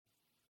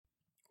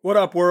What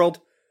up, world?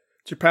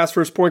 It's your past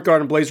first point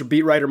guard and Blazer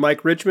beat writer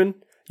Mike Richmond.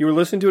 You were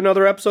listening to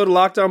another episode of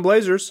Locked On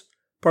Blazers,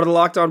 part of the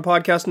Locked On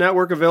Podcast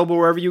Network, available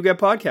wherever you get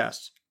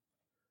podcasts.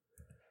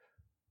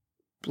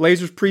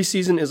 Blazers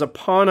preseason is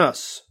upon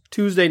us.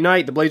 Tuesday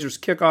night, the Blazers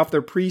kick off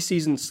their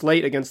preseason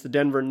slate against the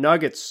Denver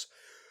Nuggets.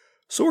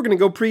 So we're going to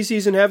go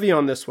preseason heavy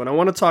on this one. I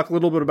want to talk a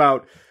little bit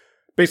about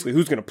basically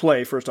who's going to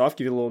play. First off,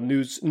 give you a little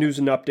news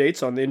and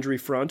updates on the injury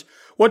front.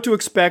 What to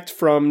expect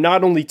from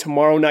not only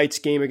tomorrow night's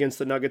game against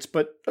the Nuggets,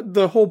 but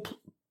the whole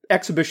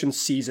exhibition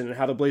season and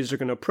how the Blazers are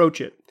going to approach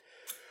it.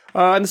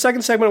 In the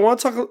second segment, I want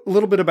to talk a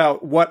little bit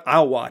about what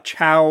I'll watch,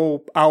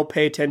 how I'll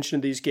pay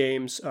attention to these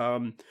games,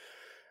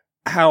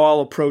 how I'll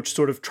approach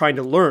sort of trying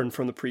to learn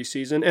from the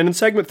preseason. And in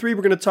segment 3,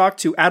 we're going to talk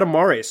to Adam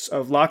Mares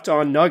of Locked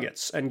On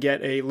Nuggets and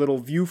get a little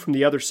view from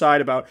the other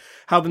side about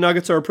how the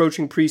Nuggets are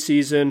approaching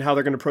preseason, how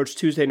they're going to approach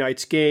Tuesday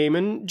night's game,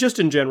 and just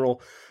in general,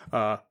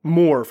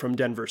 more from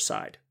Denver's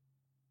side.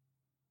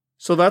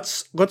 So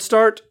let's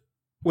start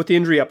with the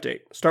injury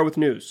update. Start with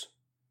news.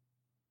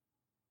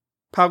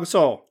 Pau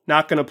Gasol,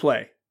 not going to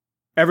play.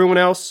 Everyone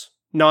else,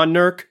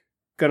 non-Nurk,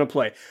 going to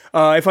play.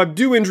 If I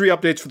do injury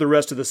updates for the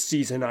rest of the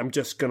season, I'm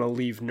just going to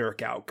leave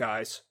Nurk out,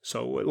 guys.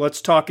 So let's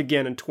talk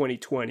again in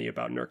 2020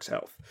 about Nurk's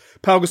health.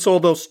 Pau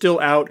Gasol, though, still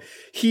out.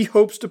 He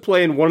hopes to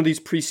play in one of these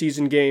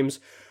preseason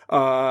games.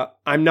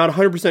 I'm not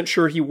 100%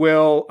 sure he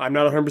will. I'm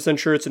not 100%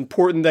 sure it's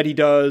important that he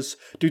does.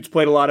 Dude's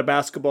played a lot of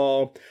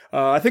basketball.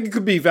 I think it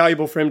could be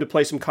valuable for him to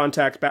play some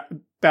contact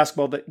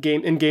basketball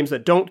in games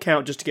that don't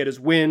count, just to get his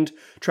wind,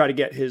 try to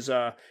get his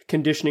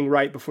conditioning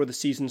right before the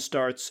season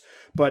starts.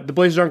 But the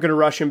Blazers aren't going to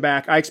rush him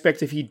back. I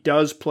expect if he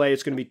does play,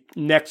 it's going to be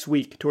next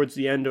week towards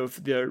the end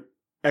of the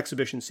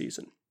exhibition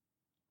season.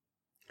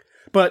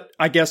 But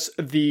I guess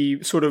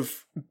the sort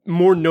of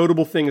more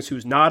notable thing is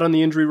who's not on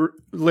the injury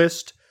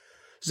list.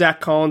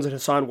 Zach Collins and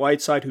Hassan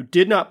Whiteside, who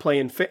did not play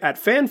at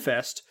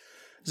FanFest.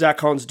 Zach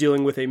Collins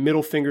dealing with a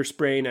middle finger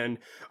sprain and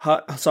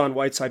Hassan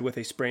Whiteside with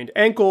a sprained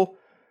ankle.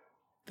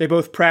 They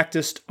both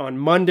practiced on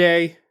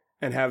Monday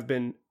and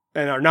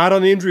are not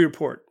on the injury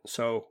report.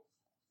 So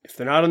if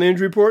they're not on the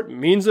injury report, it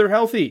means they're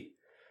healthy.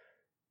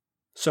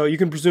 So you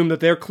can presume that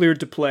they're cleared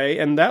to play,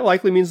 and that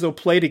likely means they'll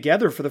play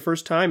together for the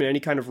first time in any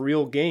kind of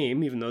real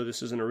game, even though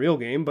this isn't a real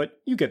game, but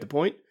you get the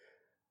point.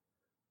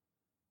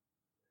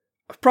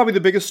 Probably the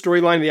biggest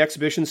storyline of the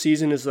exhibition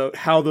season is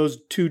how those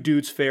two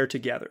dudes fare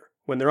together.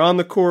 When they're on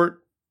the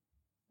court,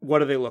 what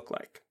do they look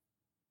like?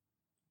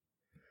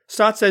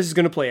 Stotts says he's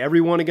going to play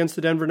everyone against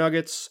the Denver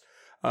Nuggets.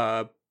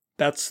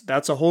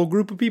 That's a whole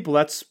group of people.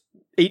 That's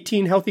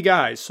 18 healthy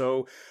guys.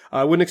 So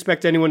I wouldn't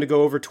expect anyone to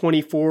go over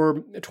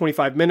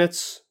 25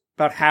 minutes.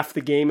 About half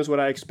the game is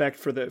what I expect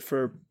for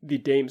the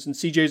Dames and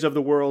CJs of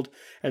the world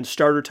and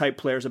starter type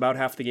players. About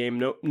half the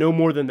game, no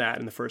more than that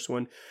in the first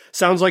one.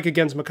 Sounds like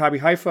against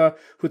Maccabi Haifa,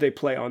 who they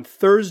play on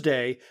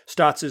Thursday,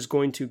 Stotts is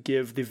going to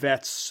give the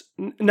vets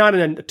not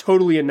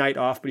totally a night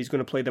off, but he's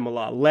going to play them a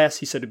lot less.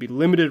 He said it'd be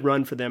limited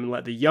run for them and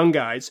let the young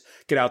guys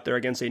get out there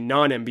against a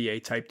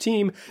non-NBA type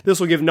team.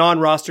 This will give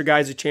non-roster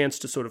guys a chance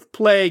to sort of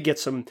play, get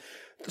some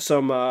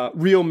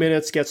real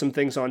minutes, get some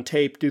things on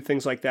tape, do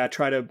things like that,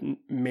 try to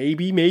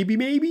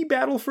maybe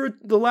battle for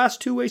the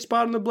last two-way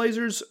spot on the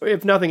Blazers.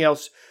 If nothing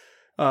else,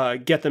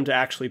 get them to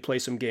actually play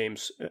some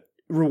games,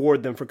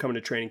 reward them for coming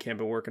to training camp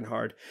and working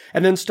hard.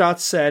 And then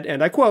Stotts said,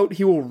 and I quote,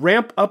 he will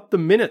ramp up the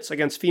minutes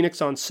against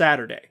Phoenix on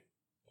Saturday.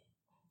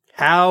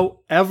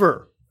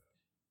 However,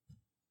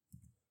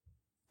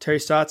 Terry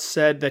Stotts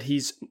said that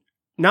he's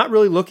not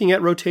really looking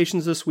at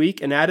rotations this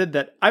week and added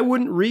that I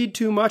wouldn't read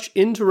too much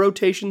into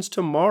rotations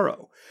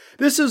tomorrow.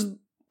 This is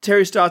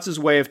Terry Stotts'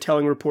 way of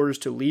telling reporters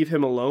to leave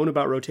him alone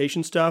about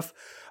rotation stuff.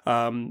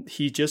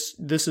 This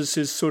is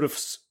his sort of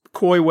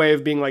coy way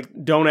of being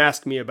like, don't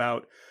ask me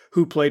about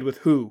who played with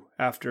who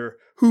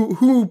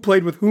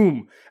played with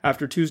whom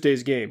after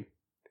Tuesday's game.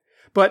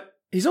 But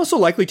he's also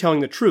likely telling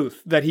the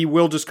truth, that he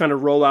will just kind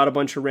of roll out a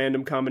bunch of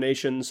random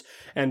combinations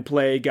and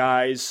play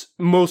guys,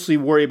 mostly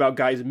worry about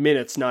guys'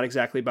 minutes, not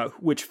exactly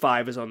about which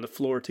five is on the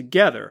floor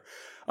together.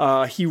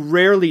 He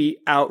rarely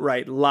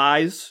outright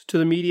lies to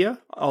the media,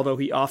 although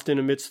he often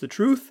admits the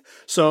truth.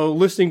 So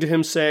listening to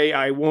him say,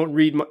 I won't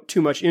read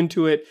too much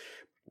into it,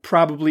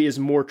 probably is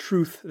more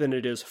truth than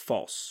it is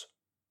false.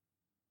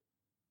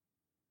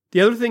 The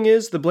other thing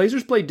is, the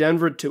Blazers play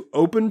Denver to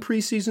open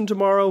preseason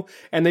tomorrow,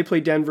 and they play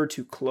Denver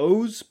to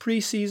close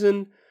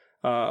preseason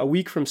a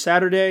week from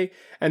Saturday,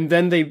 and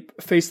then they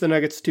face the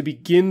Nuggets to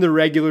begin the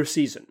regular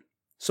season.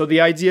 So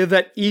the idea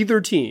that either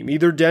team,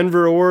 either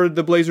Denver or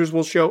the Blazers,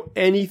 will show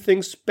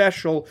anything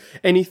special,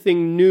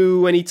 anything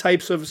new, any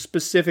types of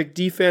specific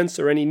defense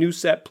or any new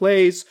set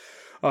plays,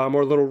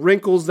 or little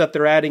wrinkles that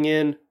they're adding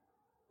in,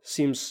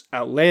 seems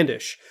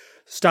outlandish.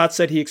 Stotts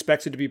said he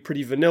expects it to be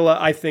pretty vanilla.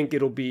 I think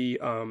it'll be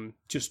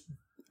just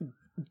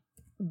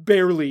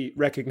barely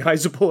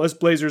recognizable as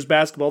Blazers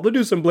basketball. They'll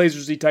do some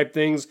Blazers-y type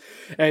things,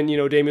 and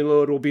Damian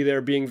Lillard will be there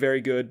being very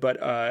good,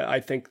 but I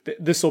think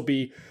this will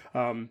be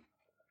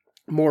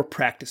more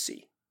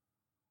practice-y.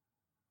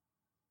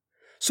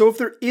 So if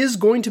there is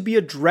going to be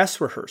a dress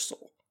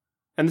rehearsal,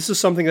 and this is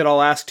something that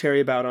I'll ask Terry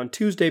about on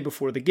Tuesday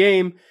before the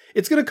game,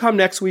 it's going to come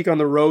next week on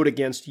the road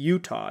against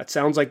Utah. It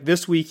sounds like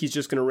this week he's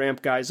just going to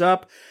ramp guys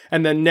up,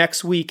 and then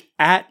next week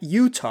at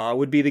Utah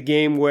would be the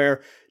game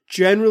where,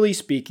 generally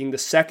speaking, the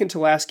second to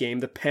last game,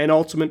 the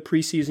penultimate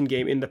preseason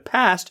game in the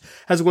past,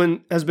 has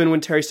been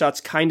when Terry Stotts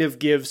kind of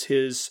gives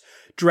his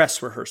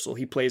dress rehearsal.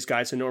 He plays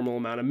guys a normal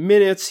amount of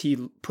minutes. He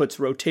puts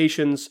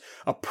rotations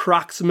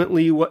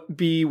approximately what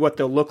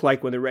they'll look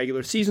like when the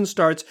regular season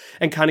starts,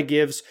 and kind of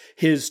gives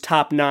his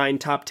top 9,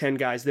 top 10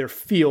 guys their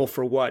feel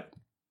for what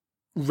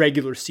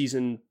regular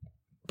season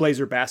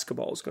Blazer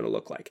basketball is going to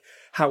look like.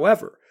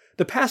 However,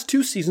 the past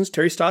 2 seasons,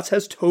 Terry Stotts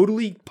has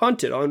totally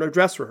punted on a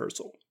dress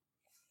rehearsal.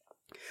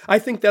 I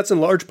think that's in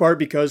large part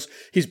because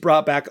he's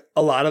brought back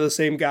a lot of the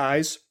same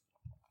guys.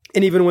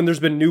 And even when there's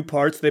been new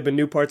parts, they've been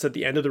new parts at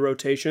the end of the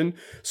rotation.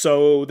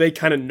 So they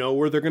kind of know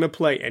where they're going to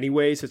play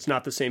anyways. It's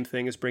not the same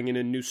thing as bringing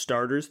in new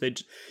starters. They've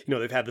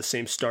had the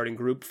same starting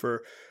group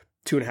for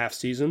 2.5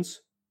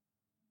 seasons.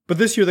 But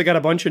this year they got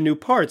a bunch of new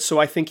parts. So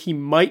I think he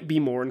might be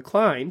more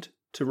inclined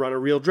to run a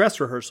real dress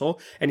rehearsal.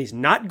 And he's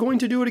not going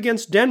to do it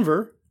against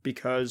Denver,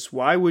 because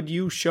why would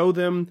you show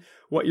them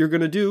what you're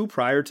going to do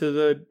prior to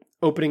the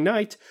opening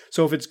night?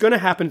 So if it's going to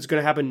happen, it's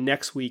going to happen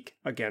next week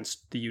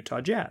against the Utah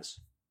Jazz.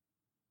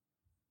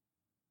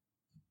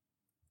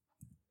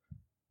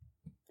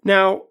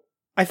 Now,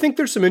 I think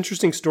there's some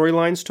interesting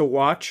storylines to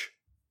watch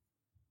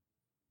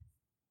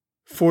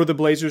for the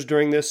Blazers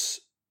during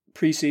this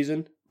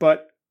preseason,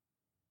 but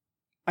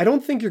I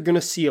don't think you're going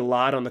to see a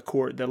lot on the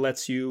court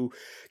that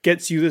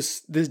gets you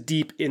this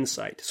deep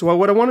insight. So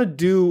what I want to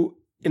do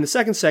in the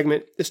second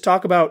segment is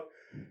talk about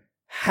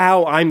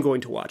how I'm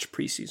going to watch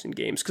preseason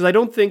games, because I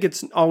don't think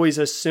it's always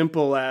as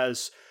simple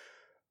as,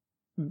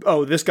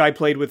 oh, this guy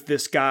played with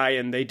this guy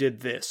and they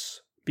did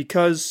this,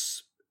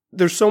 because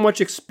there's so much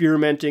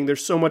experimenting.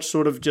 There's so much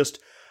sort of just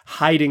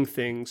hiding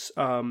things.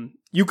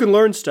 You can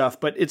learn stuff,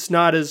 but it's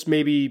not as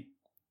maybe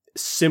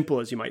simple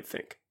as you might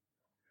think.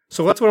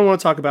 So that's what I want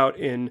to talk about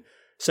in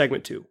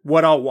segment 2,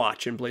 what I'll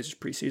watch in Blazers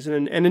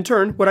preseason, and in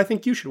turn, what I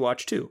think you should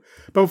watch too.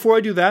 But before I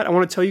do that, I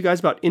want to tell you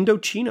guys about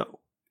Indochino.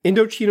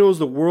 Indochino is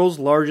the world's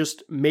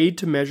largest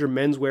made-to-measure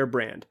menswear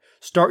brand.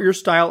 Start your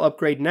style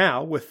upgrade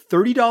now with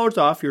 $30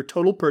 off your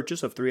total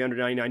purchase of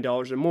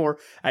 $399 or more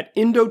at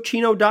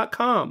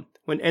Indochino.com.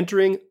 when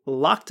entering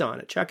Locked On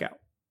at checkout.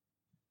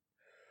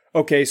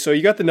 Okay, so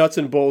you got the nuts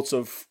and bolts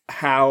of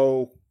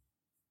how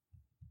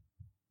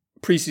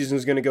preseason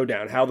is going to go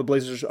down, how the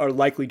Blazers are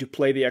likely to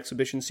play the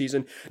exhibition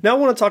season. Now I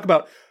want to talk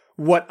about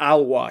what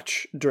I'll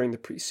watch during the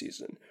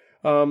preseason.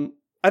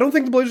 I don't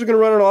think the Blazers are going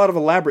to run a lot of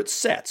elaborate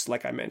sets,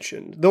 like I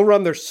mentioned. They'll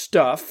run their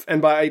stuff,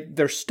 and by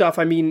their stuff,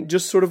 I mean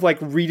just sort of like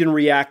read and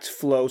react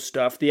flow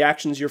stuff, the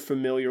actions you're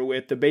familiar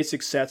with, the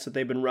basic sets that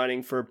they've been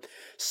running for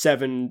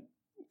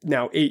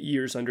 8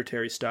 years under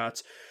Terry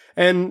Stotts.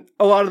 And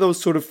a lot of those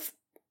sort of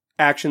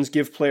actions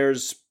give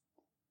players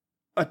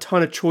a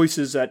ton of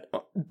choices at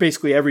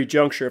basically every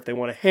juncture. If they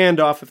want to hand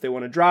off, if they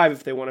want to drive,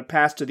 if they want to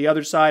pass to the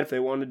other side, if they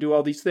want to do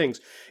all these things.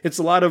 It's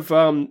a lot of,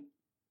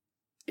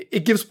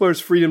 it gives players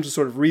freedom to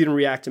sort of read and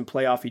react and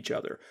play off each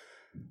other.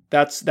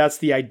 That's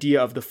the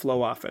idea of the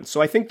flow offense.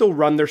 So I think they'll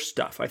run their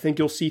stuff. I think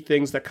you'll see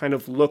things that kind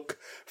of look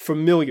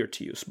familiar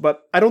to you.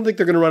 But I don't think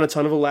they're going to run a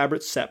ton of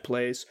elaborate set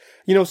plays.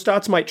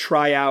 Stotts might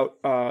try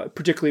out,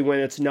 particularly when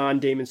it's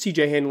non-Dame and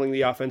CJ handling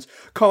the offense,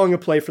 calling a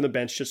play from the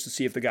bench just to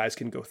see if the guys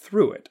can go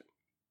through it.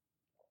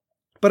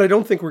 But I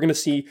don't think we're going to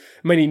see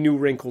many new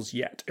wrinkles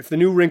yet. If the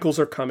new wrinkles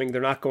are coming,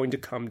 they're not going to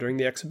come during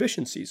the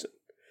exhibition season.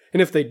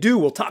 And if they do,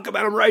 we'll talk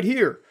about them right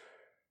here.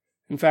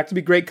 In fact, it'll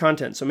be great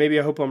content, so maybe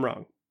I hope I'm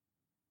wrong.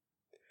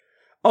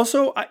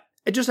 Also,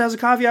 it just has a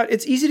caveat,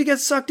 it's easy to get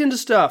sucked into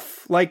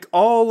stuff. Like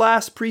all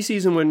last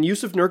preseason when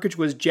Jusuf Nurkic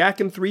was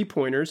jacking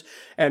three-pointers,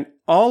 and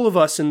all of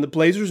us in the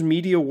Blazers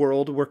media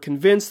world were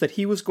convinced that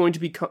he was going to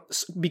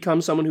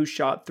become someone who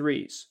shot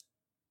threes.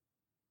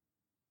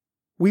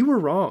 We were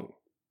wrong.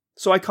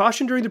 So I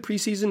caution during the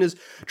preseason is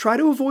try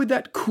to avoid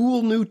that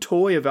cool new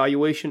toy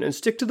evaluation and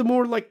stick to the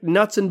more like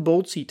nuts and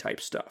boltsy type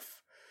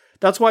stuff.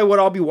 That's why what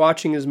I'll be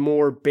watching is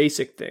more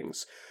basic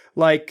things.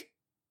 Like,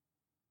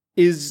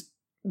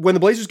 when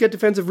the Blazers get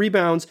defensive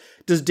rebounds,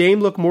 does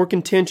Dame look more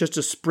content just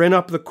to sprint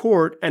up the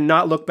court and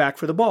not look back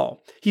for the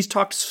ball? He's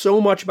talked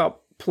so much about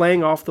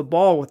playing off the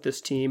ball with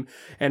this team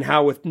and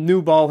how with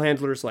new ball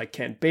handlers like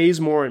Kent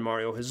Bazemore and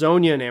Mario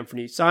Hezonja and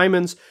Anthony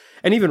Simons,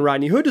 and even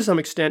Rodney Hood to some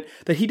extent,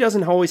 that he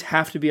doesn't always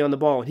have to be on the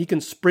ball and he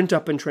can sprint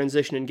up in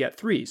transition and get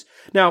threes.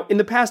 Now, in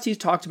the past, he's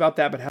talked about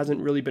that, but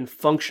hasn't really been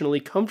functionally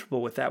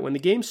comfortable with that when the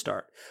games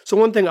start. So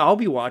one thing I'll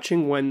be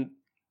watching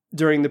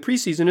during the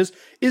preseason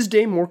is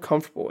Dame more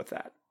comfortable with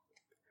that?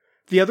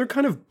 The other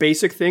kind of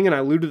basic thing, and I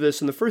alluded to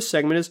this in the first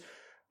segment, is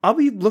I'll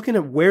be looking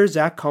at where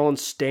Zach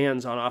Collins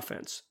stands on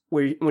offense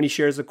when he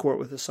shares the court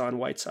with Hassan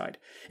Whiteside.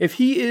 If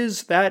he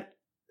is that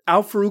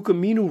Al-Farouq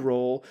Aminu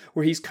role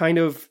where he's kind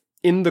of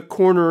in the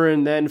corner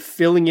and then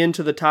filling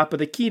into the top of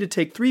the key to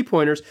take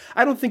three-pointers,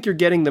 I don't think you're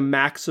getting the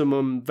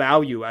maximum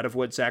value out of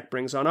what Zach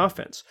brings on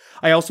offense.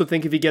 I also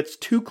think if he gets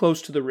too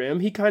close to the rim,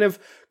 he kind of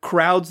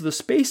crowds the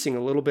spacing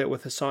a little bit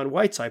with Hassan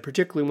Whiteside,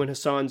 particularly when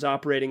Hassan's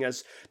operating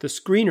as the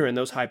screener in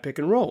those high pick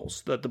and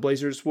rolls that the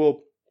Blazers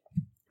will,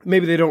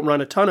 maybe they don't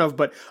run a ton of,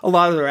 but a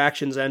lot of their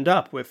actions end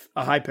up with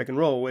a high pick and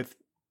roll with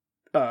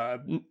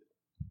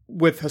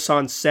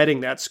Hassan setting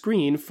that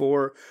screen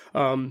for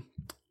Dame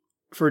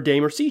or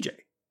CJ.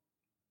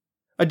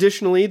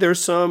 Additionally,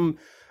 there's some,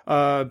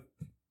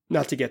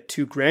 not to get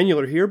too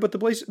granular here, but the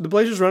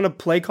Blazers run a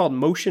play called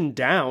motion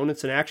down.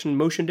 It's an action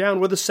motion down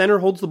where the center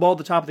holds the ball at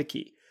the top of the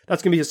key.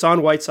 That's going to be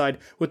Hassan Whiteside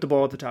with the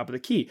ball at the top of the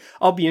key.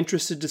 I'll be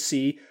interested to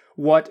see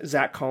what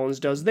Zach Collins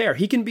does there.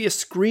 He can be a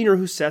screener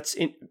who sets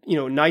in,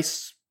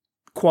 nice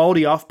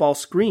quality off-ball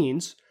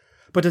screens,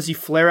 but does he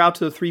flare out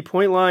to the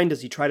three-point line?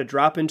 Does he try to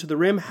drop into the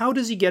rim? How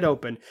does he get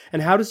open?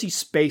 And how does he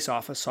space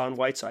off Hassan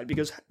Whiteside?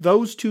 Because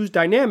those two's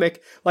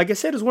dynamic, like I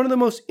said, is one of the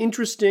most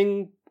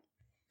interesting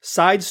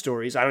side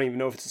stories. I don't even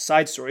know if it's a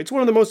side story. It's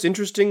one of the most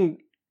interesting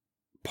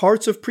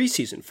parts of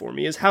preseason for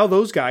me, is how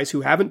those guys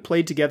who haven't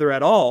played together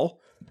at all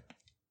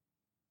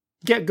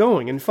get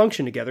going and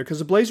function together, because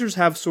the Blazers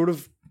have sort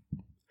of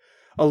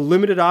a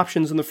limited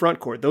options in the front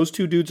court. Those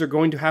two dudes are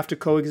going to have to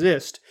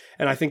coexist,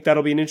 and I think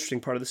that'll be an interesting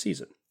part of the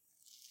season.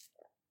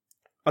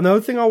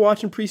 Another thing I'll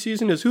watch in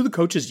preseason is who the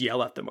coaches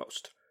yell at the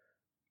most.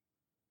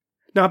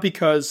 Not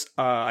because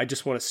I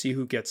just want to see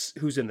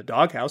who's in the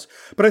doghouse,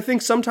 but I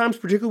think sometimes,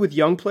 particularly with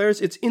young players,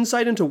 it's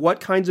insight into what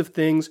kinds of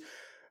things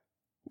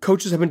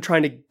coaches have been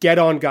trying to get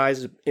on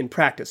guys in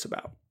practice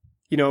about.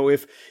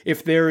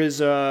 If there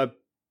is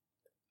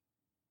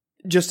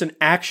just an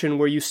action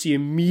where you see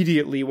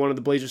immediately one of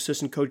the Blazers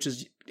assistant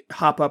coaches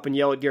hop up and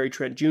yell at Gary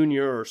Trent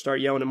Jr. or start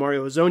yelling at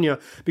Mario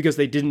Hezonja because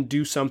they didn't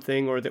do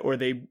something or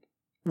they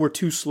were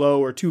too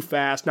slow or too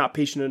fast, not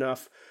patient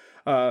enough.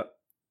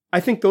 I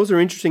think those are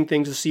interesting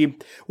things to see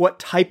what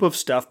type of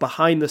stuff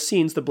behind the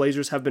scenes the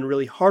Blazers have been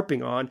really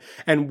harping on,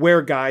 and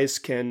where guys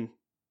can,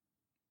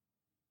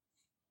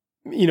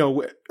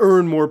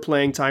 earn more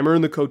playing time,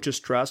 earn the coach's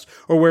trust,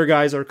 or where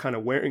guys are kind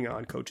of wearing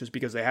on coaches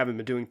because they haven't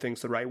been doing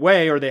things the right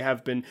way, or they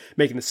have been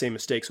making the same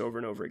mistakes over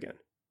and over again.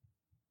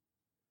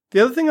 The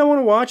other thing I want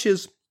to watch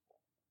is,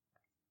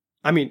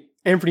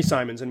 Anthony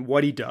Simons and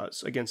what he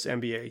does against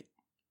NBA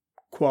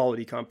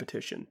quality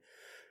competition.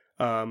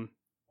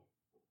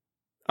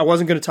 I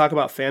wasn't going to talk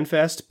about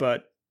FanFest,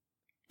 but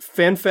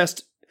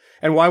FanFest,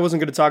 and why I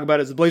wasn't going to talk about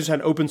it is the Blazers had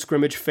an open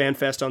scrimmage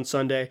FanFest on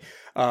Sunday.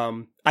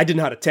 I did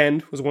not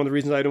attend, was one of the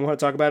reasons I didn't want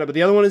to talk about it. But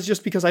the other one is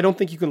just because I don't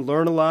think you can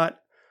learn a lot.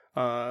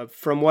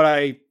 From what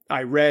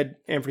I read,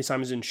 Anthony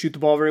Simons didn't shoot the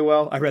ball very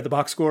well. I read the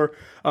box score.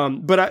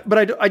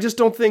 But I just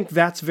don't think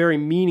that's very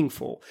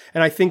meaningful.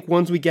 And I think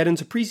once we get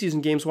into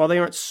preseason games, while they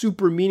aren't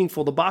super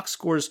meaningful, the box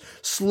scores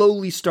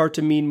slowly start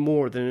to mean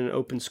more than an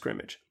open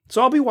scrimmage.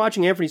 So I'll be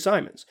watching Anthony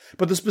Simons.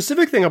 But the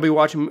specific thing I'll be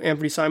watching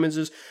Anthony Simons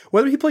is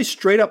whether he plays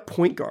straight up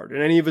point guard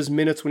in any of his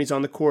minutes when he's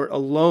on the court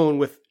alone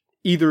with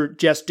either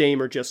just Dame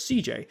or just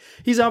CJ.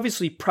 He's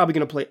obviously probably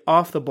going to play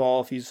off the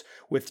ball if he's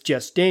with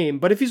just Dame,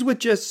 but if he's with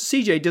just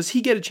CJ, does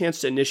he get a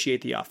chance to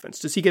initiate the offense?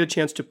 Does he get a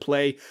chance to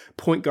play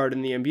point guard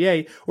in the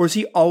NBA, or is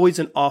he always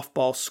an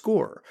off-ball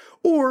scorer?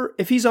 Or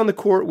if he's on the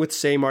court with,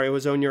 say, Mario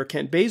Hezonja or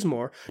Kent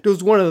Bazemore,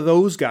 does one of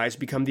those guys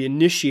become the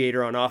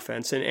initiator on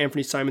offense, and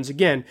Anthony Simons,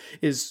 again,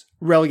 is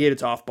relegated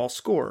to off-ball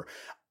scorer?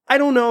 I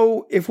don't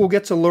know if we'll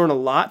get to learn a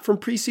lot from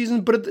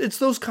preseason, but it's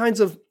those kinds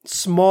of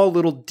small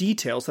little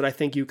details that I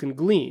think you can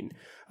glean.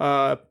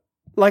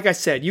 Like I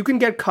said, you can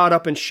get caught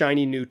up in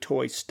shiny new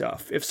toy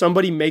stuff. If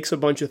somebody makes a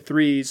bunch of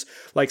threes,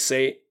 like,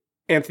 say,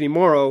 Anthony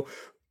Morrow,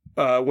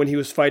 when he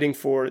was fighting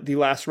for the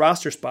last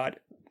roster spot,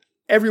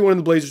 everyone in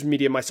the Blazers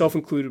media, myself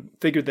included,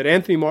 figured that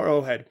Anthony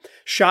Morrow had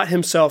shot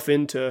himself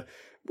into,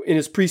 in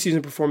his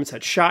preseason performance,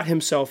 had shot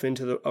himself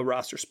into a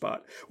roster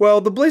spot. Well,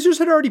 the Blazers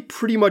had already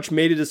pretty much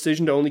made a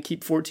decision to only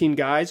keep 14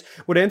 guys.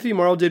 What Anthony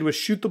Morrow did was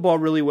shoot the ball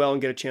really well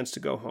and get a chance to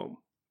go home.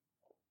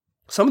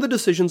 Some of the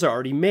decisions are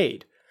already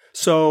made.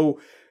 So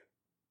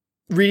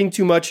reading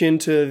too much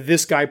into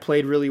this guy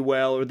played really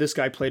well or this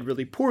guy played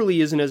really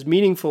poorly isn't as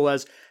meaningful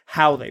as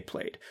how they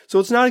played. So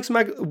it's not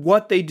exactly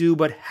what they do,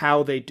 but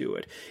how they do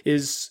it.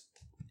 Is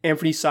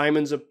Anthony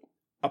Simons a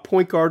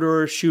point guard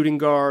or a shooting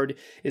guard?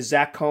 Is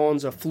Zach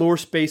Collins a floor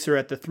spacer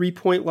at the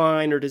three-point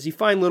line, or does he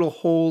find little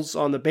holes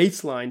on the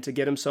baseline to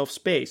get himself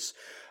space?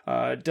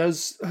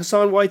 Does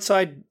Hassan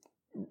Whiteside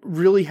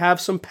really have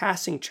some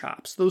passing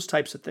chops? Those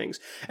types of things.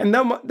 And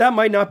that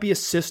might not be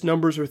assist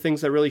numbers or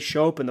things that really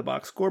show up in the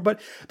box score, but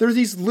there's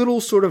these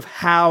little sort of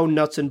how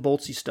nuts and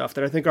boltsy stuff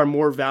that I think are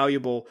more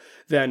valuable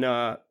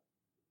than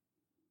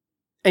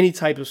any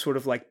type of sort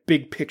of like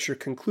big picture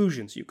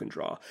conclusions you can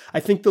draw. I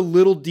think the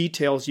little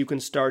details you can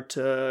start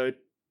to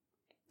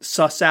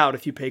suss out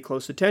if you pay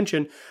close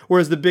attention,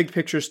 whereas the big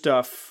picture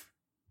stuff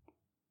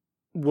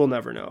we'll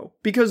never know.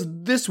 Because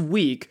this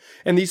week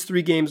and these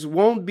 3 games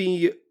won't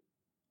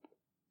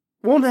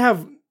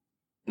have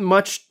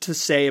much to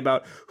say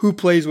about who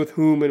plays with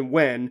whom and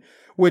when,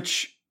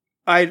 which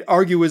I'd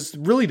argue is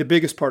really the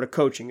biggest part of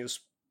coaching is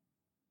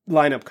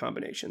lineup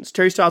combinations.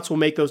 Terry Stotts will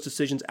make those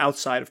decisions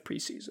outside of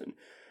preseason.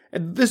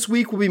 And this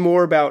week will be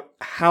more about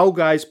how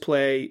guys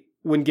play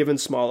when given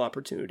small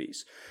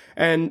opportunities.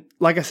 And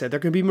like I said, there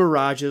can be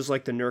mirages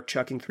like the Nurk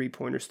chucking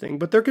three-pointers thing,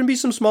 but there can be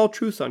some small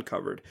truths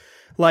uncovered,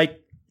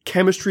 like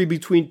chemistry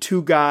between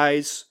two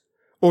guys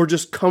or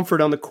just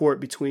comfort on the court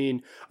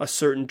between a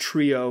certain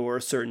trio or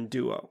a certain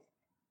duo.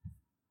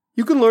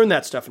 You can learn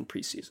that stuff in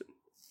preseason.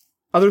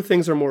 Other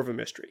things are more of a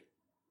mystery.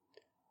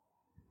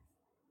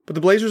 But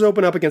the Blazers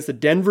open up against the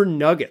Denver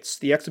Nuggets,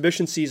 the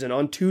exhibition season,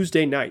 on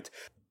Tuesday night.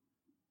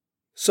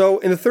 So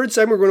in the third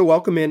segment, we're going to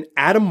welcome in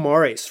Adam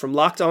Mares from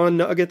Locked On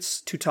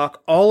Nuggets to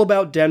talk all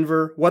about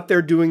Denver, what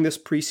they're doing this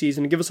preseason,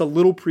 and give us a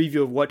little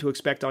preview of what to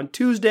expect on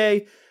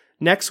Tuesday,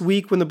 next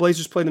week when the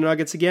Blazers play the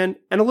Nuggets again,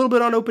 and a little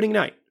bit on opening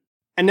night.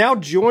 And now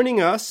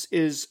joining us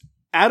is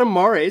Adam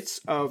Mares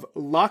of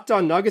Locked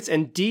On Nuggets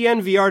and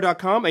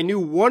DNVR.com, a new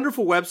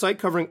wonderful website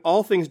covering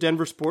all things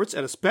Denver sports,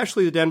 and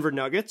especially the Denver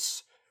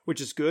Nuggets,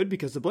 which is good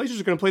because the Blazers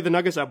are going to play the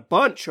Nuggets a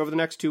bunch over the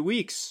next 2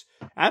 weeks.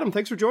 Adam,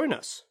 thanks for joining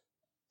us.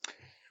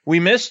 We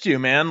missed you,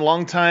 man.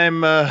 Long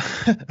time.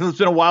 It's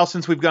been a while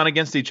since we've gone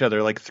against each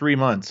other, like 3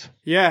 months.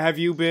 Yeah, have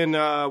you been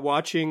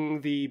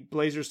watching the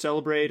Blazers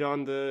celebrate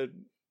on the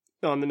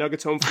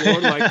Nuggets home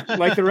floor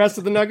like the rest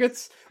of the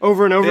Nuggets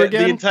over and over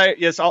again?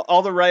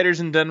 All the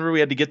writers in Denver, we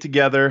had to get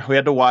together. We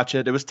had to watch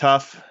it. It was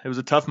tough. It was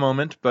a tough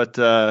moment, but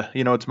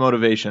it's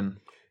motivation.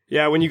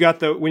 Yeah, when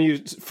you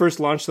first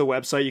launched the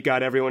website, you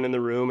got everyone in the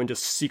room and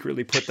just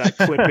secretly put that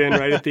clip in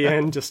right at the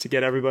end just to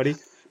get everybody.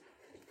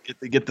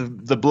 Get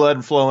the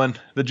blood flowing,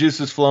 the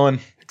juices flowing.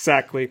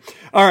 Exactly.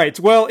 All right.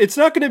 Well, it's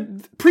not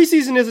going to.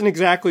 Preseason isn't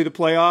exactly the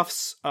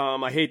playoffs.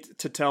 I hate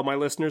to tell my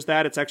listeners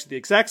that it's actually the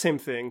exact same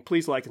thing.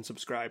 Please like and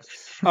subscribe.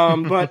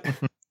 But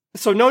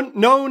so no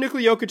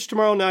Nikola Jokic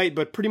tomorrow night,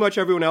 but pretty much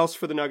everyone else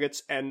for the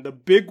Nuggets. And the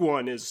big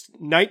one is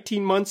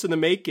 19 months in the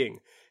making,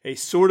 a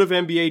sort of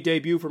NBA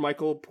debut for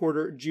Michael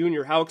Porter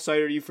Jr. How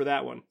excited are you for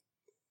that one?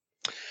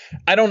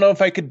 I don't know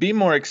if I could be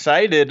more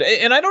excited,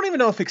 and I don't even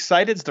know if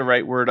excited is the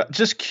right word.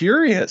 Just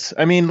curious.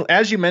 I mean,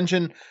 as you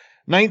mentioned,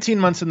 19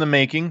 months in the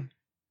making.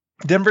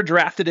 Denver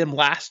drafted him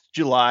last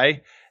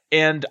July,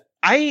 and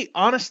I,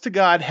 honest to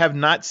God, have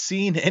not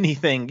seen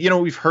anything.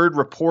 We've heard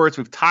reports,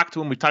 we've talked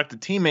to him, we've talked to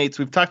teammates,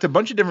 we've talked to a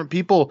bunch of different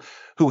people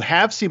who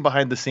have seen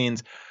behind the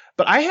scenes,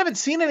 but I haven't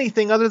seen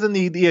anything other than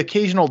the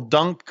occasional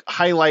dunk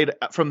highlight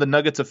from the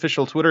Nuggets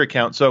official Twitter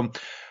account. So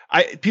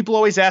people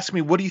always ask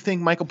me, what do you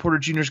think Michael Porter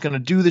Jr. is going to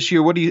do this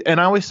year?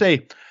 And I always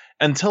say,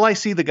 until I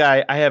see the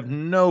guy, I have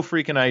no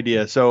freaking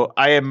idea. So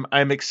I'm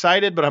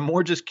excited, but I'm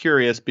more just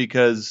curious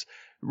because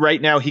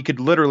right now he could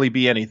literally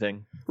be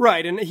anything.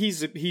 Right. And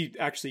he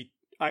actually,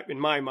 in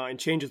my mind,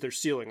 changes their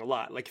ceiling a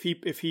lot. Like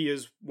if he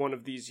is one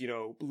of these,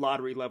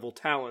 lottery level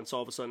talents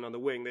all of a sudden on the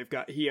wing,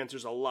 he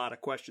answers a lot of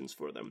questions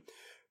for them.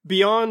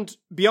 Beyond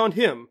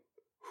him,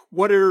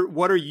 what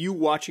are you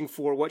watching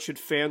for? What should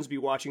fans be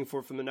watching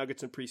for from the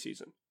Nuggets in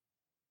preseason?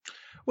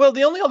 Well,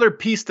 the only other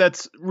piece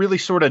that's really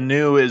sort of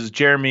new is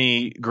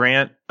Jeremy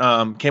Grant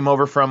came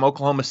over from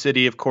Oklahoma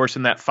City, of course,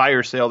 in that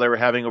fire sale they were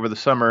having over the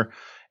summer.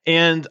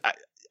 And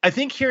I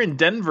think here in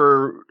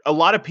Denver, a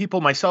lot of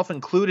people, myself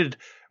included,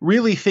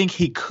 really think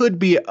he could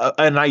be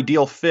an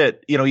ideal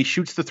fit. He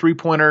shoots the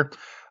three-pointer,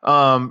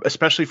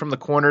 especially from the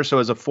corner. So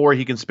as a four,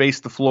 he can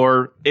space the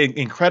floor.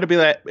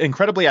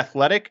 Incredibly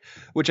athletic,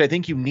 which I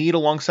think you need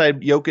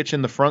alongside Jokic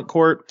in the front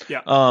court.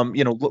 Yeah.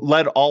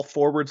 Led all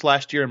forwards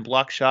last year in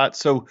block shots.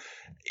 So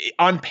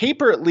on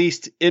paper, at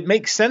least, it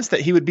makes sense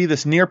that he would be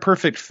this near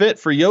perfect fit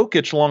for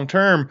Jokic long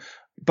term.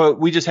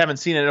 But we just haven't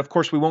seen it. And of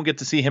course, we won't get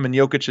to see him and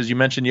Jokic, as you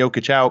mentioned,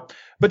 Jokic out.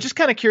 But just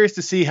kind of curious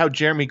to see how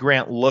Jeremy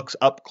Grant looks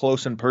up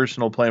close and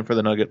personal playing for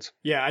the Nuggets.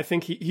 Yeah, I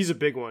think he's a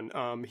big one.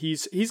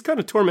 He's kind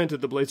of tormented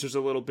the Blazers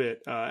a little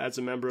bit as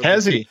a member of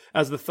as a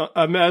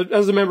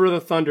member of the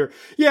Thunder.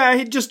 Yeah,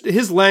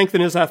 his length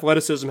and his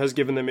athleticism has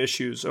given them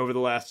issues over the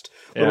last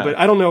little bit.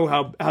 I don't know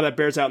how that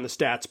bears out in the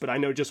stats, but I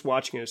know just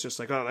watching it, it's just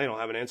like, oh, they don't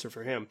have an answer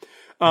for him.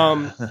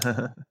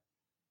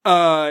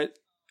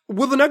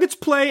 Will the Nuggets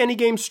play any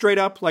games straight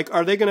up? Like,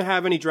 are they going to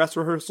have any dress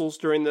rehearsals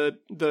during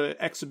the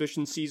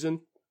exhibition season?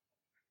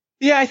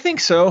 Yeah, I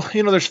think so.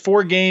 There's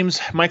 4 games.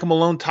 Michael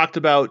Malone talked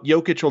about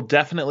Jokic will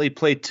definitely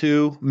play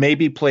 2,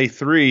 maybe play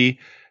 3.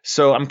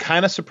 So I'm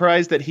kind of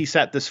surprised that he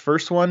sat this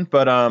first one,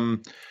 but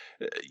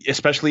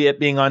especially it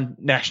being on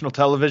national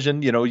television,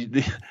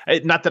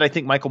 not that I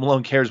think Michael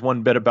Malone cares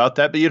one bit about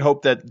that, but you'd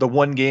hope that the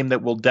one game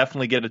that we'll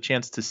definitely get a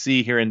chance to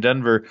see here in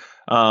Denver,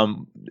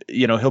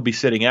 he'll be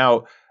sitting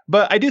out.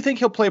 But I do think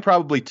he'll play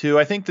probably 2.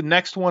 I think the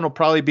next one will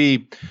probably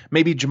be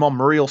maybe Jamal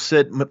Murray will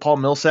sit, Paul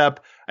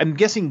Millsap. I'm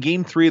guessing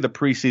game 3 of the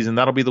preseason,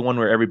 that'll be the one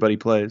where everybody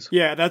plays.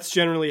 Yeah, that's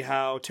generally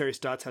how Terry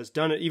Stotts has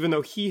done it, even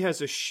though he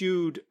has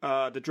eschewed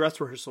the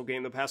dress rehearsal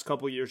game the past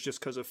couple of years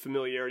just because of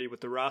familiarity with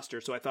the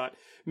roster. So I thought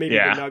maybe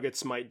the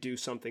Nuggets might do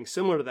something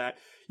similar to that.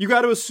 You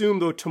got to assume,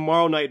 though,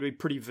 tomorrow night would be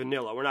pretty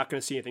vanilla. We're not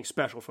going to see anything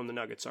special from the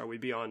Nuggets, are we?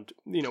 We're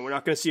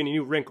not going to see any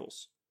new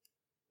wrinkles.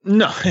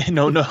 No,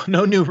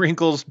 no new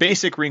wrinkles,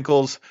 basic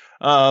wrinkles.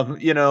 But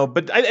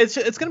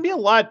it's going to be a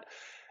lot.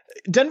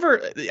 Denver,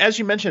 as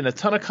you mentioned, a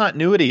ton of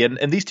continuity,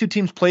 and these two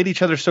teams played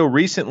each other so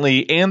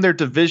recently, and they're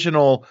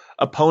divisional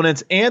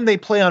opponents, and they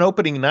play on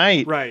opening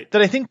night. Right.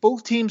 That I think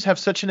both teams have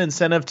such an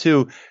incentive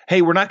to,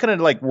 hey, we're not going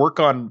to like work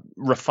on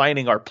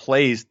refining our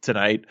plays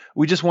tonight.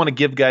 We just want to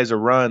give guys a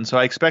run. So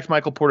I expect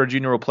Michael Porter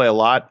Jr. will play a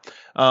lot.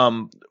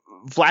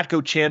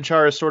 Vlatko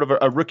Cancar is sort of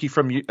a rookie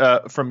from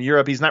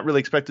Europe. He's not really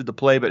expected to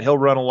play, but he'll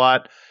run a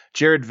lot.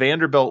 Jared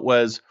Vanderbilt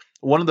was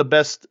one of the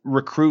best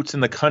recruits in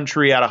the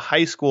country out of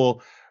high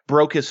school,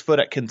 broke his foot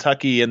at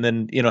Kentucky, and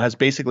then has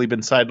basically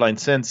been sidelined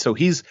since. So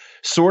he's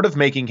sort of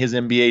making his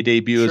NBA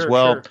debut as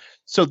well. Sure.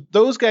 So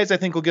those guys I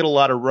think will get a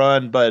lot of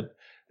run, but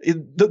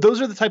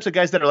those are the types of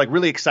guys that are like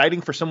really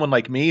exciting for someone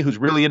like me who's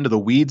really into the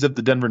weeds of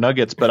the Denver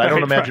Nuggets. But I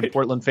don't imagine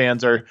Portland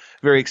fans are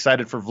very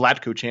excited for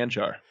Vlatko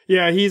Cancar.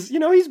 Yeah, he's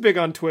big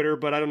on Twitter,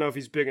 but I don't know if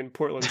he's big in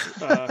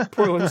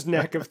Portland's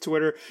neck of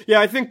Twitter.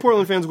 Yeah, I think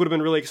Portland fans would have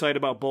been really excited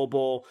about Bol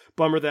Bol.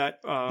 Bummer that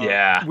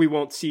we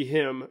won't see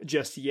him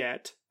just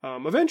yet.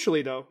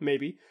 Eventually, though,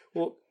 maybe.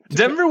 Well,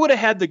 Denver would have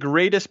had the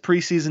greatest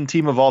preseason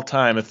team of all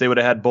time if they would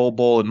have had Bol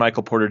Bol and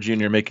Michael Porter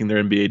Jr. making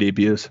their NBA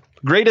debuts.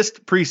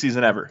 Greatest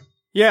preseason ever.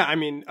 Yeah, I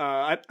mean,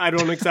 I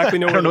don't exactly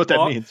know. I don't know what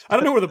that means. I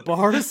don't know where the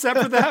bar is set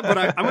for that, but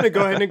I'm going to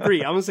go ahead and agree.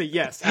 I'm going to say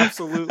yes,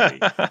 absolutely,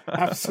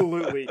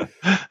 absolutely.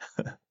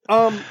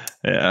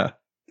 Yeah.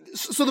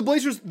 So the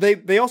Blazers,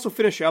 they also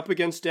finish up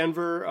against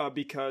Denver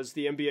because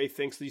the NBA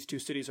thinks these two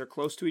cities are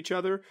close to each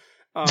other.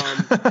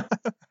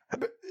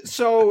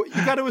 So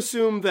you got to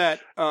assume that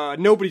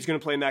nobody's going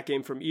to play in that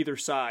game from either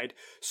side.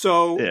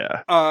 So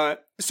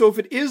so if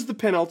it is the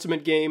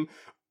penultimate game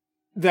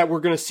that we're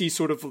going to see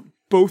sort of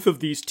both of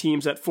these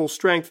teams at full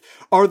strength,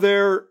 are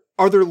there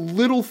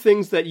little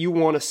things that you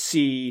want to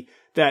see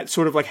that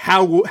sort of like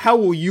how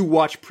will you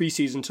watch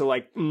preseason to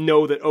like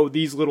know that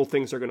these little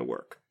things are going to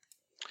work?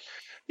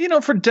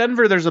 For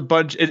Denver, there's a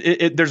bunch.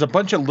 There's a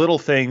bunch of little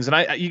things,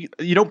 and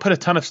you don't put a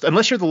ton of,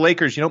 unless you're the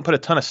Lakers, you don't put a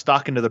ton of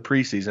stock into the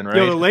preseason,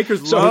 right? The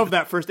Lakers love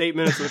that first 8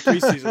 minutes of the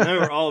preseason. They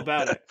were all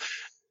about it.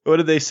 What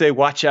did they say?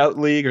 Watch out,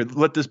 league, or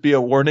let this be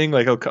a warning?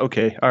 Like,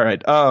 okay, all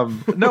right.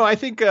 No, I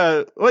think,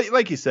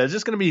 like you said, it's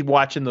just going to be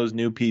watching those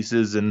new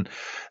pieces, and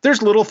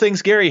there's little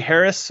things. Gary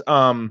Harris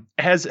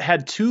has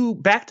had 2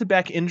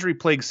 back-to-back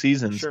injury-plagued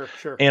seasons, sure,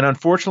 and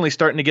unfortunately,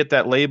 starting to get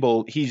that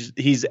label.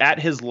 He's at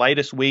his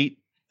lightest weight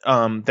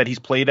that he's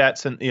played at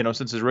since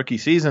his rookie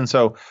season.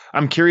 So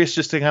I'm curious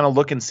just to kind of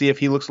look and see if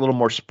he looks a little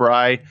more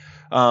spry.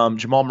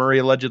 Jamal Murray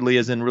allegedly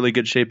is in really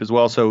good shape as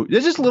well. So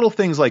there's just little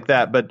things like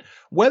that. But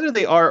whether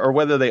they are or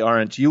whether they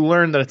aren't, you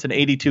learn that it's an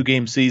 82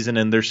 game season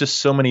and there's just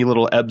so many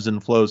little ebbs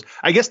and flows.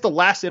 I guess the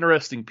last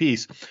interesting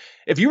piece,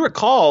 if you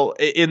recall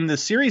in the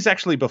series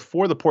actually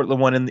before the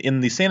Portland one, in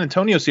the San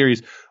Antonio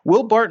series,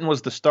 Will Barton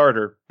was the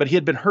starter, but he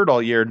had been hurt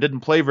all year and didn't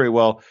play very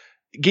well.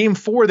 Game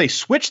 4, they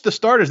switched the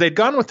starters. They'd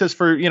gone with this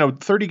for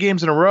 30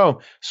 games in a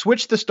row.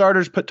 Switched the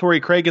starters, put Torrey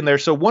Craig in there.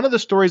 So one of the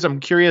stories I'm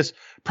curious,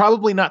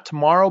 probably not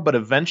tomorrow, but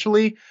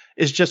eventually,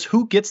 is just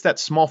who gets that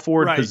small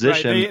forward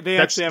position. Right. They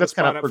actually have a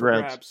spot up for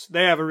grabs.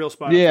 They have a real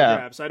spot up for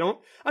grabs.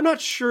 I'm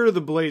not sure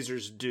the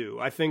Blazers do.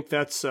 I think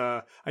that's.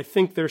 I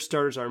think their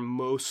starters are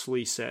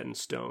mostly set in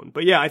stone.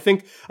 But yeah,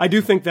 I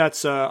do think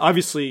that's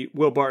obviously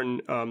Will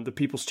Barton, the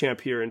people's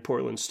champ here in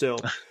Portland still.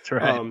 That's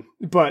right.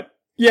 But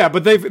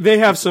they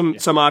have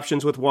some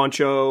options with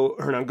Juancho,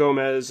 Hernan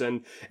Gomez,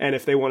 and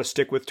if they want to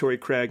stick with Torrey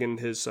Craig and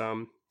his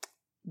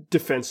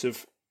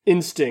defensive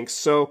instincts.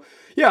 So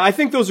yeah, I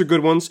think those are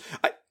good ones.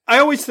 I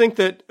always think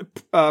that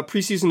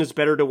preseason is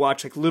better to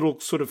watch like little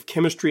sort of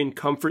chemistry and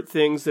comfort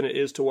things than it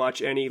is to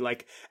watch any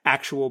like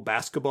actual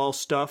basketball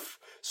stuff.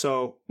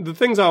 So the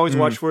things I always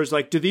watch for is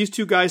like, do these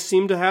two guys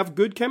seem to have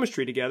good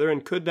chemistry together,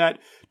 and could that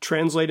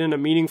translate in a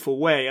meaningful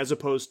way, as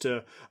opposed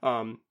to,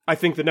 I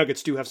think the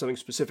Nuggets do have something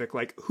specific,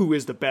 like who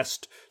is the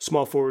best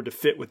small forward to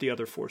fit with the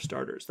other 4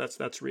 starters.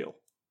 That's real.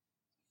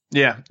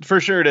 Yeah, for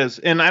sure it is.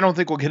 And I don't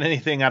think we'll get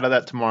anything out of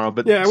that tomorrow,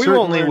 but we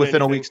certainly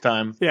within a week's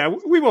time. Yeah,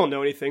 we won't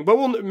know anything,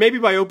 but maybe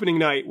by opening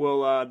night,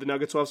 the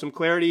Nuggets will have some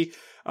clarity.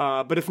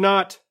 But if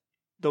not,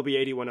 there'll be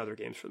 81 other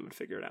games for them to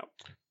figure it out.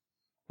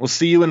 We'll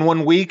see you in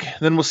 1 week.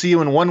 Then we'll see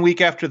you in 1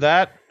 week after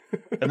that.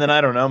 And then, I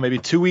don't know, maybe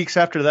 2 weeks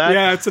after that.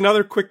 Yeah, it's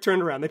another quick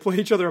turnaround. They play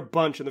each other a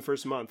bunch in the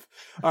first month.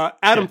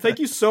 Adam, thank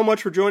you so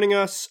much for joining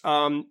us.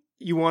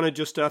 You want to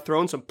just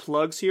throw in some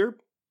plugs here?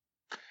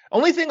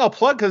 Only thing I'll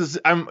plug, because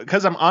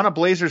I'm on a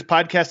Blazers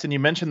podcast and you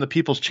mentioned the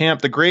People's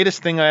Champ. The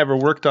greatest thing I ever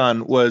worked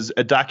on was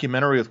a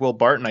documentary with Will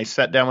Barton. I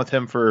sat down with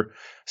him for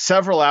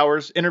several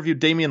hours, interviewed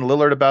Damian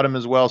Lillard about him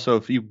as well. So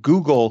if you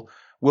Google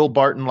Will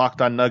Barton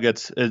Locked on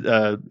Nuggets,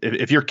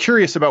 if you're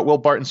curious about Will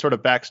Barton's sort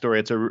of backstory,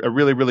 it's a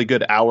really, really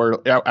good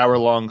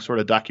hour-long sort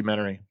of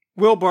documentary.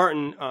 Will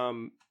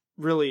Barton,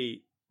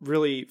 really,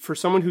 really, for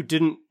someone who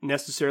didn't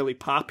necessarily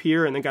pop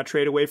here and then got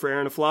traded away for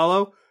Aaron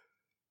Aflalo,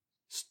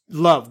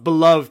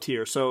 beloved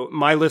here. So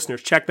my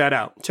listeners, check that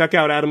out. Check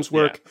out Adam's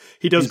work. Yeah,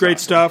 he does great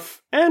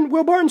stuff. And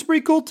Will Barton's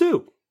pretty cool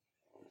too.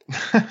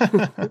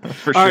 For All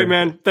sure. right,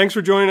 man. Thanks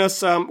for joining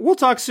us. We'll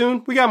talk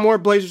soon. We got more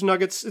Blazers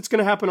Nuggets. It's going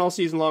to happen all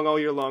season long, all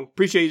year long.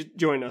 Appreciate you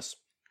joining us.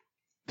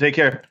 Take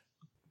care.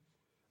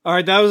 All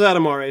right, that was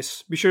Adam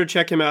Mares. Be sure to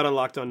check him out on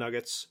Locked On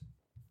Nuggets.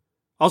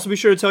 Also, be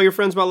sure to tell your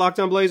friends about Locked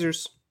On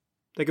Blazers.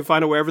 They can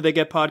find it wherever they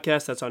get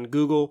podcasts. That's on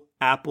Google,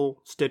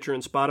 Apple, Stitcher,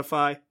 and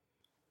Spotify.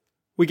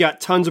 We got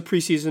tons of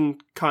preseason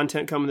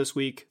content coming this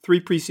week.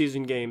 3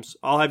 preseason games.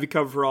 I'll have you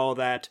covered for all of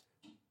that.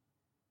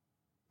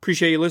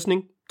 Appreciate you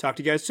listening. Talk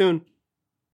to you guys soon.